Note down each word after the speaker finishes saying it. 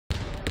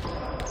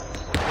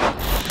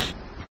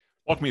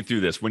Walk me through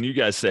this. When you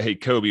guys say, hey,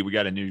 Kobe, we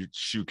got a new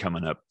shoe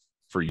coming up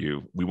for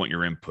you. We want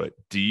your input.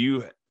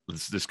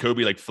 Does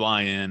Kobe like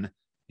fly in?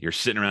 You're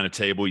sitting around a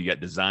table, you got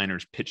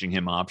designers pitching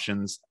him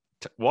options.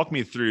 Walk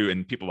me through,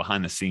 and people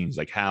behind the scenes,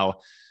 like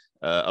how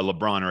a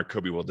LeBron or a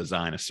Kobe will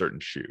design a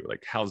certain shoe.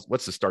 Like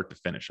what's the start to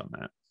finish on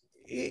that?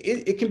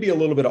 It can be a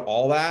little bit of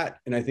all that.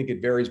 And I think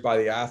it varies by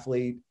the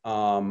athlete.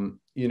 Kobe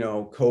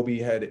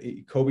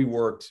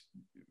worked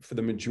for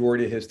the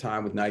majority of his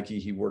time with Nike.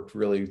 He worked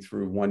really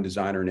through one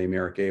designer named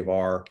Eric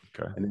Avar,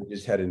 and they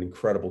just had an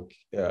incredible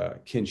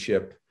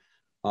kinship.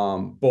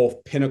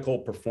 Both pinnacle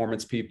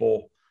performance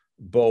people,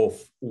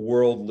 both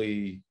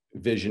worldly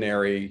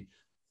visionary.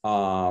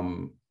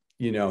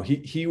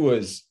 He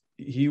was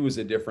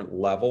a different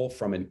level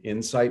from an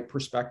insight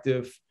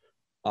perspective.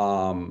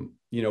 One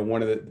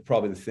of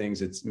probably the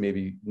things that's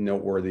maybe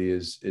noteworthy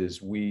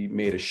is we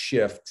made a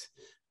shift.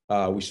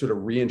 We sort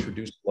of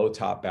reintroduced low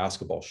top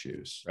basketball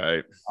shoes.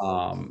 Right.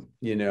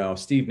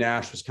 Steve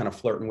Nash was kind of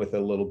flirting with it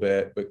a little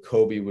bit, but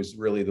Kobe was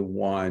really the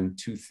one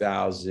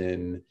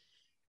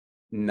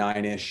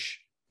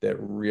 2009-ish that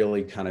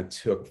really kind of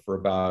took for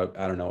about,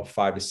 I don't know, a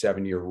 5 to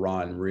 7 year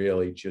run,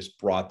 really just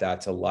brought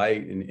that to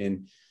light.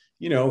 And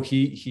he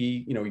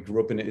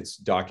grew up it's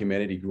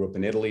documented. He grew up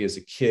in Italy as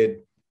a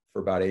kid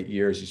for about 8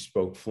 years. He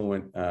spoke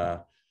fluent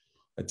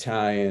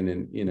Italian,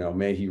 and,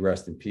 may he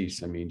rest in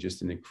peace. I mean,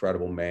 just an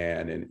incredible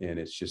man. And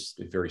it's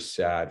just very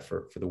sad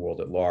for the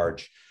world at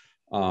large.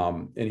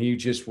 And he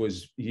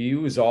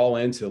was all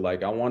into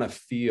like, I want to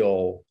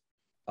feel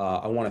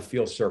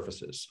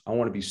surfaces. I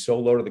want to be so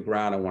low to the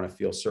ground. I want to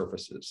feel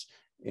surfaces.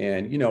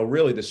 And,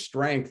 really the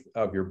strength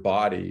of your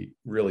body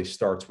really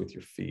starts with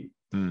your feet.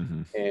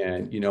 Mm-hmm.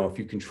 And, if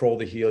you control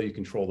the heel, you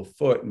control the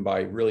foot. And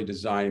by really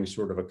designing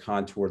sort of a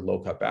contoured low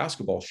cut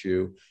basketball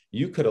shoe,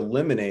 you could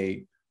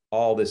eliminate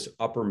all this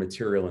upper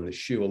material in the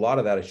shoe. A lot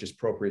of that is just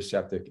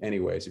proprioceptive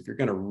anyways. If you're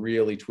going to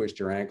really twist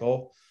your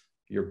ankle,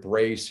 your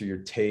brace or your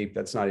tape,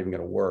 that's not even going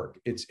to work.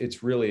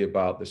 It's really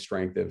about the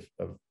strength of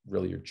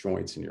really your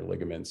joints and your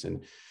ligaments.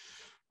 And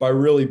by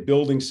really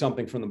building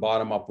something from the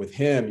bottom up with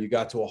him, you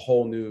got to a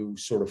whole new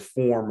sort of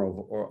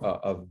form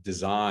of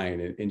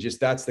design. And just,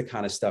 that's the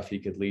kind of stuff he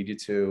could lead you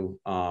to.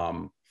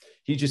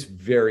 He's just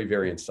very,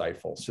 very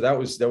insightful. So that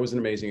was an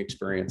amazing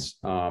experience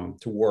to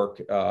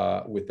work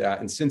with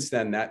that. And since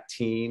then, that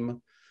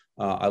team,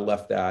 I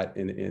left that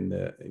in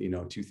the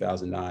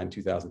 2009,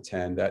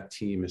 2010. That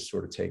team is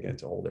sort of taken it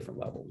to a whole different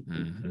level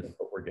in the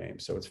footwear game.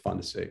 So it's fun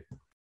to see.